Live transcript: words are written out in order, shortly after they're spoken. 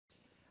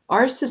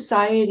Our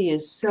society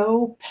is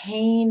so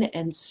pain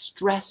and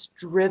stress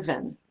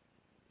driven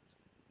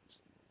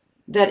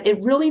that it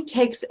really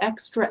takes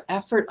extra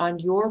effort on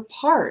your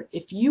part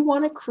if you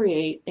want to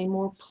create a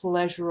more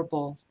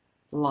pleasurable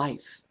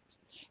life.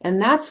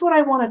 And that's what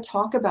I want to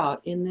talk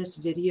about in this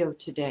video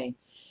today,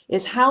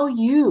 is how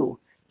you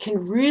can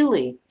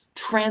really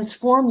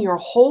transform your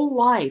whole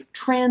life,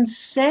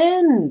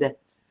 transcend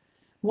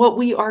what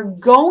we are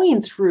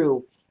going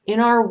through in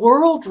our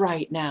world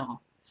right now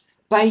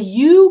by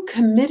you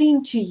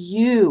committing to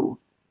you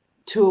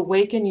to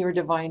awaken your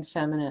divine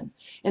feminine.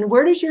 And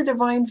where does your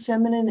divine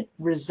feminine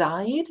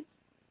reside?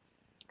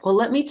 Well,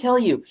 let me tell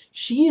you,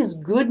 she is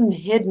good and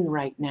hidden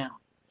right now.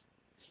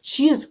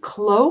 She is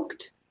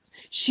cloaked,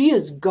 she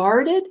is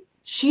guarded,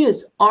 she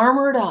is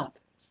armored up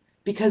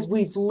because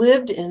we've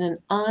lived in an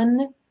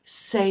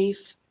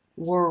unsafe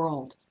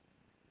world.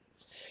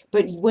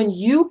 But when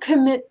you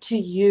commit to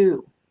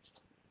you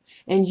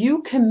and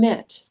you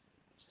commit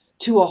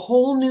to a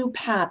whole new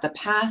path, a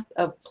path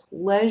of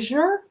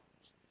pleasure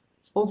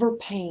over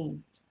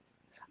pain,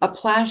 a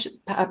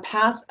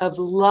path of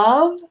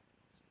love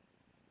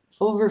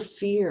over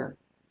fear,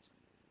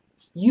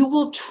 you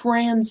will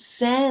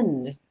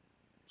transcend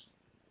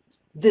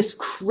this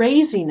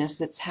craziness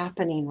that's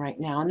happening right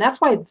now. And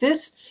that's why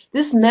this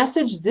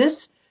message,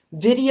 this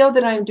video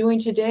that I'm doing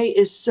today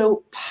is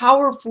so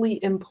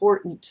powerfully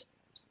important.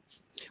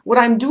 What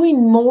I'm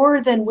doing more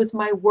than with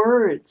my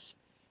words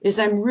is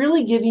I'm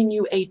really giving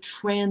you a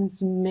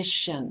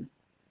transmission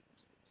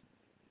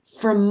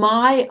from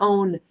my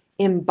own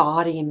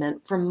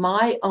embodiment, from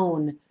my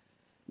own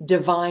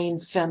divine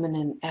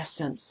feminine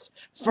essence,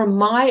 from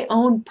my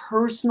own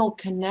personal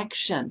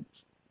connection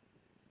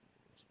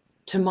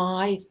to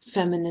my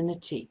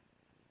femininity.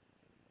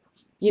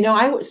 You know,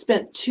 I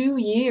spent 2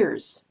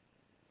 years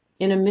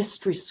in a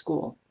mystery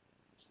school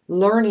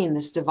learning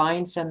this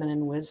divine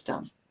feminine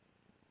wisdom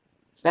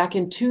back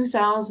in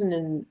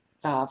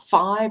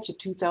 2005 to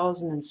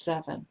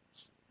 2007.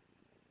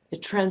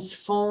 It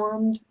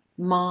transformed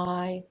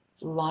my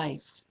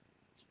life.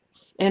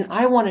 And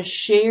I want to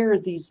share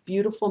these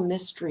beautiful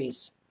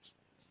mysteries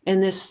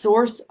and this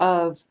source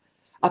of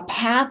a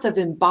path of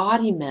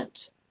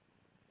embodiment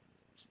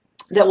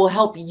that will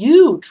help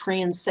you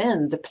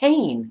transcend the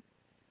pain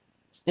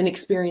and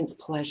experience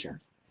pleasure,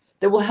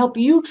 that will help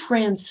you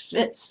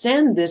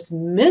transcend this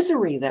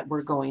misery that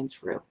we're going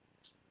through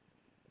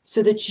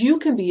so that you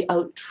can be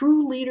a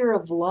true leader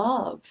of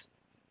love.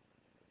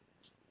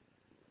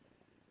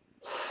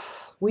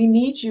 We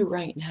need you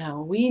right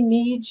now. We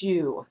need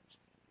you.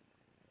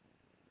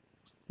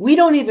 We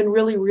don't even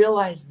really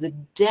realize the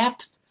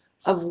depth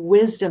of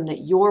wisdom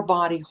that your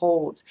body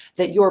holds,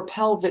 that your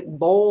pelvic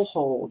bowl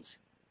holds.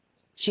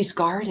 She's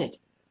guarded.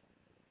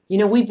 You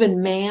know, we've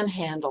been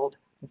manhandled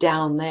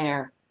down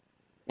there,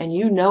 and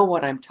you know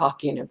what I'm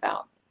talking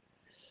about.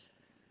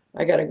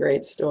 I got a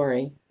great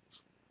story.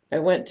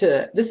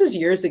 This is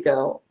years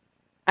ago.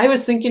 I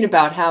was thinking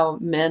about how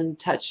men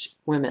touch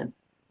women.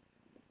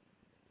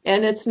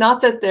 And it's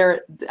not that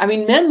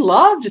men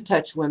love to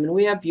touch women.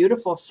 We have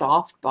beautiful,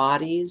 soft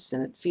bodies,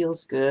 and it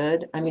feels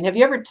good. I mean, have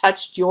you ever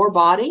touched your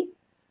body?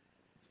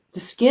 The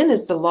skin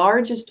is the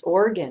largest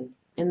organ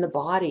in the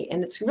body,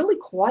 and it's really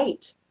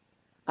quite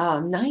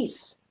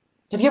nice.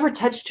 Have you ever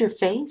touched your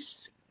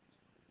face?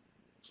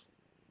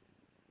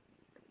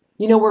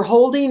 You know,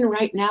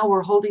 right now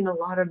we're holding a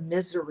lot of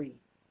misery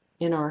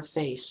in our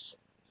face.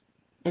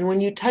 And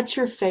when you touch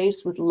your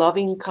face with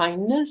loving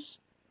kindness,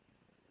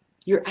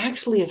 you're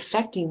actually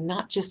affecting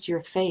not just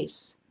your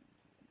face.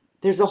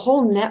 There's a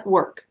whole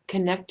network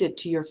connected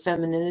to your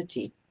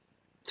femininity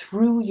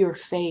through your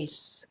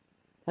face.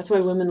 That's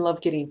why women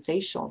love getting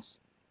facials.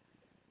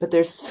 But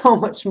there's so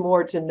much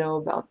more to know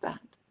about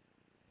that.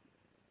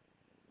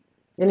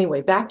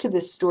 Anyway, back to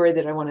this story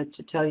that I wanted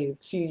to tell you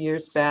a few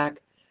years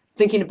back,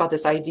 thinking about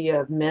this idea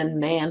of men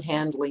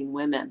manhandling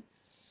women.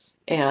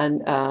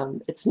 And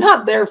it's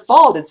not their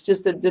fault. It's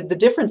just that the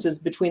differences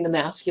between the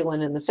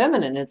masculine and the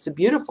feminine. It's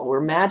beautiful.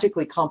 We're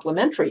magically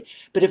complementary.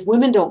 But if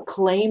women don't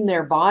claim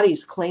their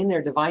bodies, claim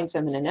their divine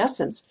feminine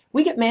essence,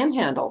 we get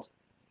manhandled.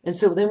 And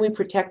so then we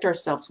protect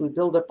ourselves. We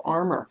build up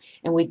armor,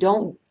 and we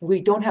don't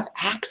have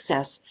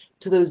access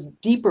to those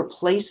deeper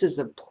places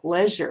of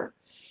pleasure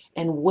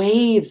and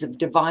waves of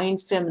divine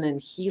feminine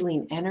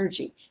healing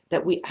energy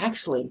that we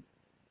actually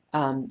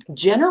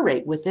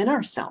generate within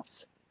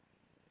ourselves.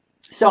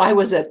 So I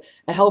was at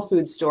a health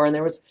food store, and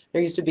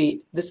there used to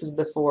be, this is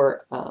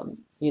before,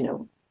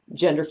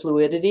 gender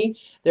fluidity.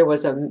 There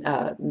was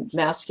a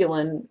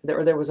masculine,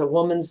 there was a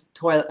woman's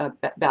toilet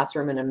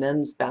bathroom and a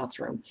men's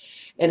bathroom.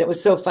 And it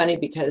was so funny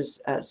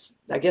because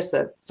I guess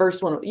the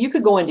first one, you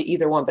could go into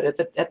either one, but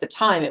at the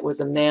time it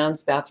was a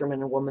man's bathroom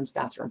and a woman's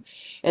bathroom.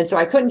 And so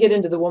I couldn't get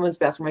into the woman's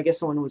bathroom. I guess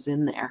someone was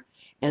in there.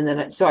 And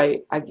then so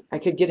I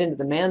could get into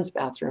the man's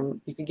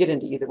bathroom. You could get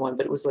into either one,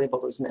 but it was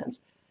labeled as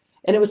men's.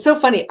 And it was so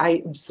funny.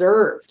 I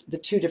observed the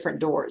two different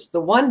doors. The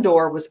one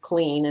door was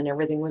clean and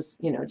everything was,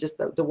 just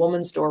the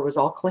woman's door was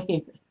all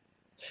clean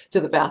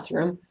to the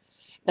bathroom.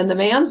 And the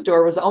man's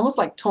door was almost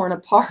like torn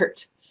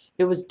apart.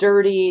 It was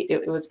dirty.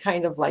 It was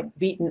kind of like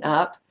beaten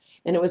up.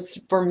 And it was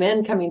for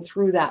men coming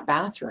through that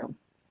bathroom.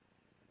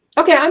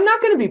 Okay, I'm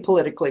not going to be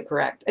politically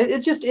correct. It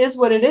just is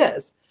what it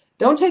is.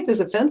 Don't take this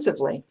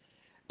offensively.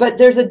 But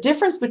there's a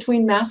difference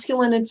between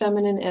masculine and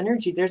feminine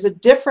energy. There's a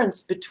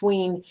difference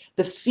between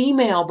the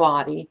female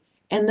body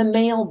and the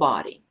male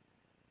body.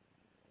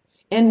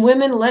 And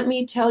women, let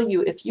me tell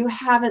you, if you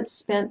haven't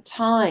spent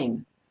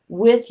time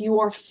with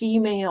your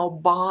female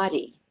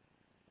body,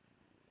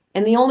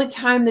 and the only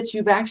time that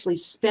you've actually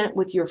spent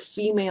with your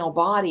female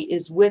body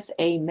is with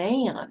a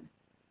man,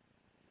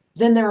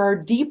 then there are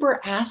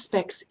deeper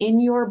aspects in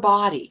your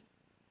body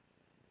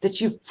that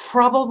you've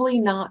probably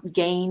not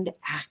gained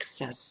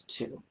access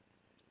to.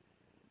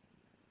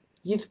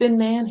 You've been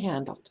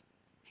manhandled.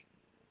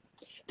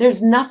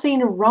 There's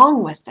nothing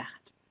wrong with that.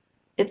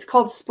 It's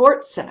called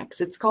sport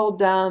sex. It's called,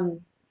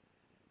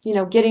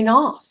 getting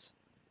off.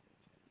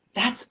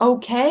 That's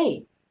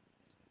okay.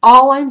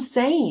 All I'm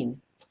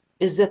saying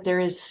is that there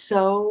is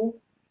so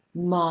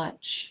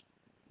much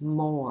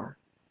more.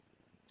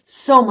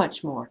 So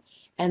much more.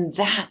 And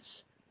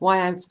that's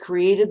why I've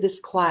created this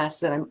class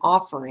that I'm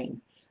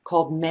offering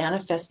called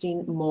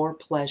Manifesting More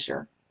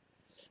Pleasure.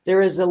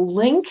 There is a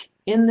link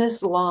in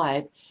this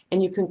live,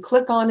 and you can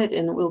click on it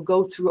and it will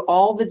go through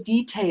all the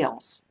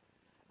details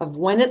of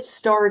when it's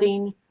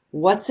starting,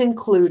 what's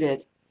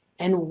included,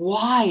 and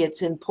why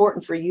it's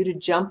important for you to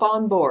jump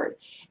on board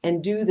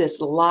and do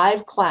this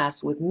live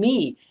class with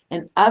me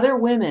and other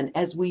women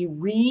as we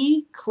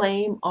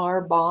reclaim our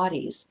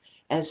bodies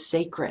as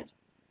sacred.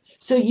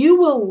 So you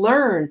will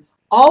learn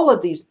all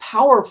of these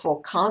powerful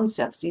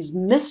concepts, these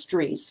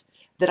mysteries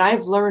that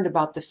I've learned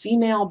about the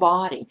female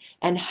body,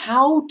 and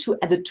how to,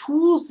 the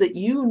tools that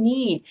you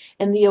need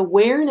and the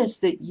awareness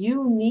that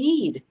you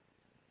need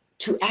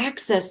to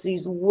access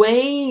these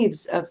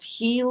waves of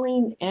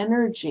healing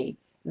energy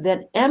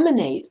that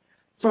emanate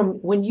from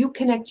when you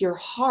connect your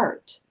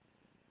heart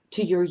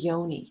to your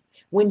yoni,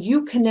 when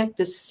you connect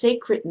the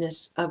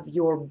sacredness of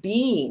your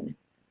being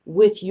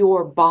with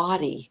your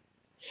body,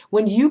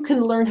 when you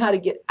can learn how to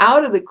get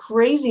out of the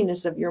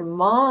craziness of your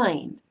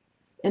mind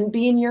and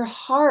be in your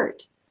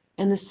heart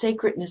and the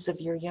sacredness of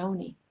your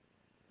yoni.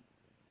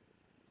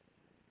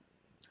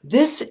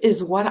 This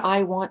is what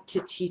I want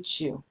to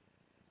teach you.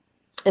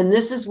 And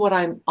this is what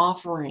I'm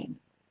offering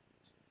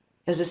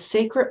as a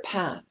sacred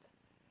path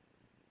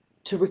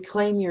to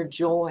reclaim your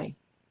joy,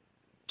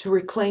 to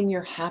reclaim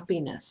your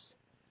happiness,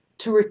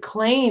 to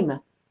reclaim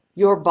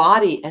your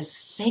body as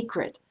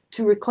sacred,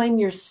 to reclaim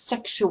your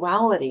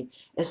sexuality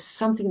as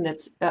something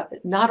that's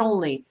not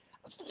only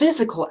a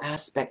physical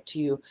aspect to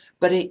you,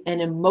 but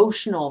an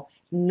emotional,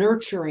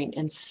 nurturing,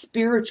 and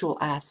spiritual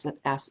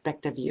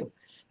aspect of you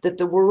that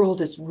the world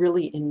is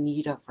really in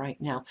need of right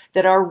now,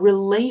 that our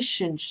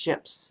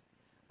relationships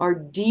are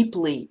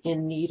deeply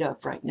in need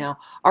of right now.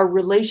 Our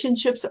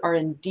relationships are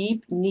in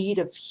deep need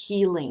of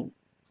healing.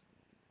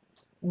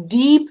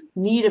 Deep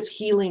need of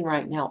healing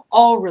right now,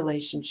 all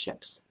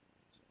relationships.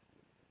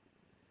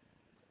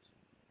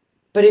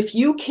 But if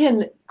you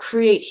can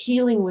create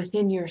healing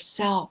within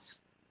yourself,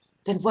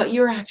 then what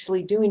you're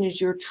actually doing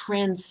is you're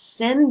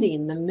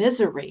transcending the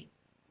misery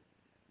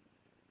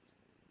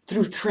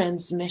through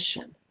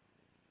transmission.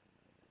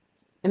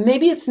 And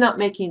maybe it's not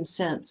making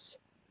sense,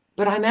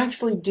 but I'm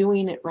actually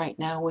doing it right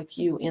now with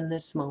you in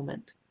this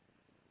moment.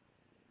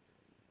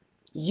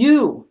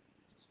 You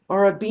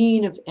are a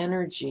being of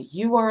energy.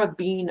 You are a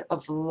being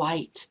of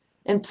light.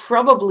 And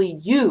probably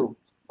you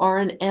are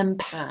an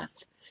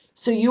empath.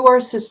 So you are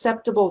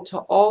susceptible to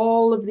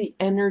all of the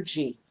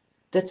energy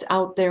that's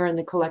out there in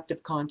the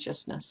collective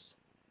consciousness.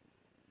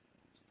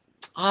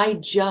 I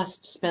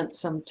just spent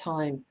some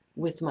time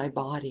with my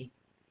body.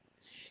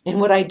 And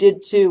what I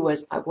did too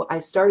was I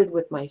started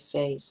with my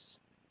face,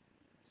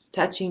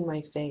 touching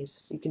my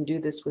face. You can do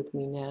this with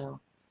me now.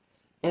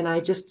 And I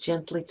just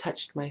gently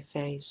touched my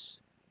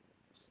face.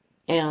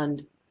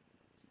 And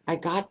I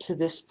got to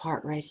this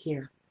part right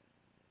here,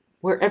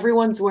 where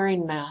everyone's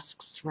wearing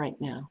masks right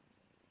now.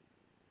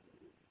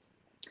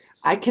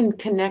 I can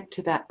connect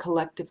to that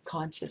collective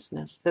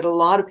consciousness that a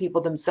lot of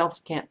people themselves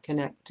can't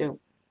connect to.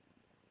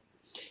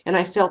 And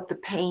I felt the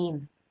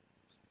pain.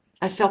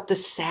 I felt the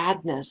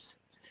sadness.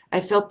 I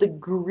felt the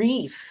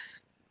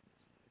grief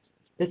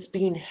that's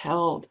being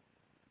held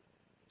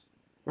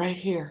right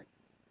here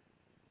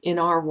in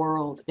our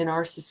world, in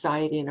our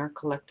society, in our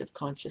collective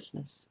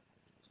consciousness.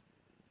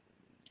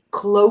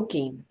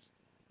 Cloaking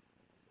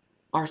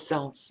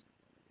ourselves,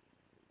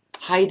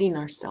 hiding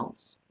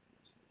ourselves.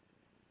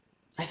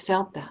 I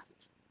felt that.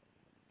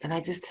 And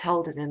I just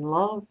held it in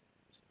love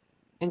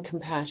and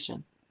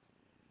compassion.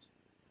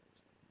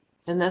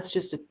 And that's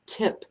just a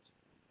tip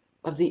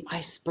of the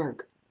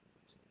iceberg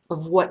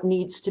of what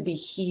needs to be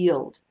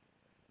healed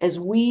as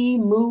we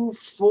move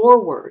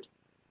forward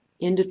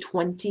into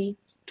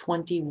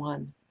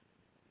 2021.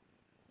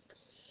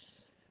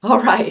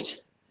 All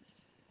right.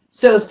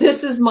 So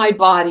this is my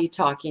body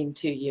talking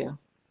to you.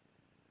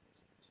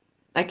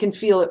 I can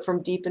feel it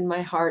from deep in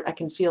my heart. I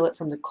can feel it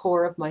from the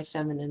core of my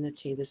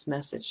femininity, this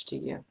message to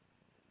you.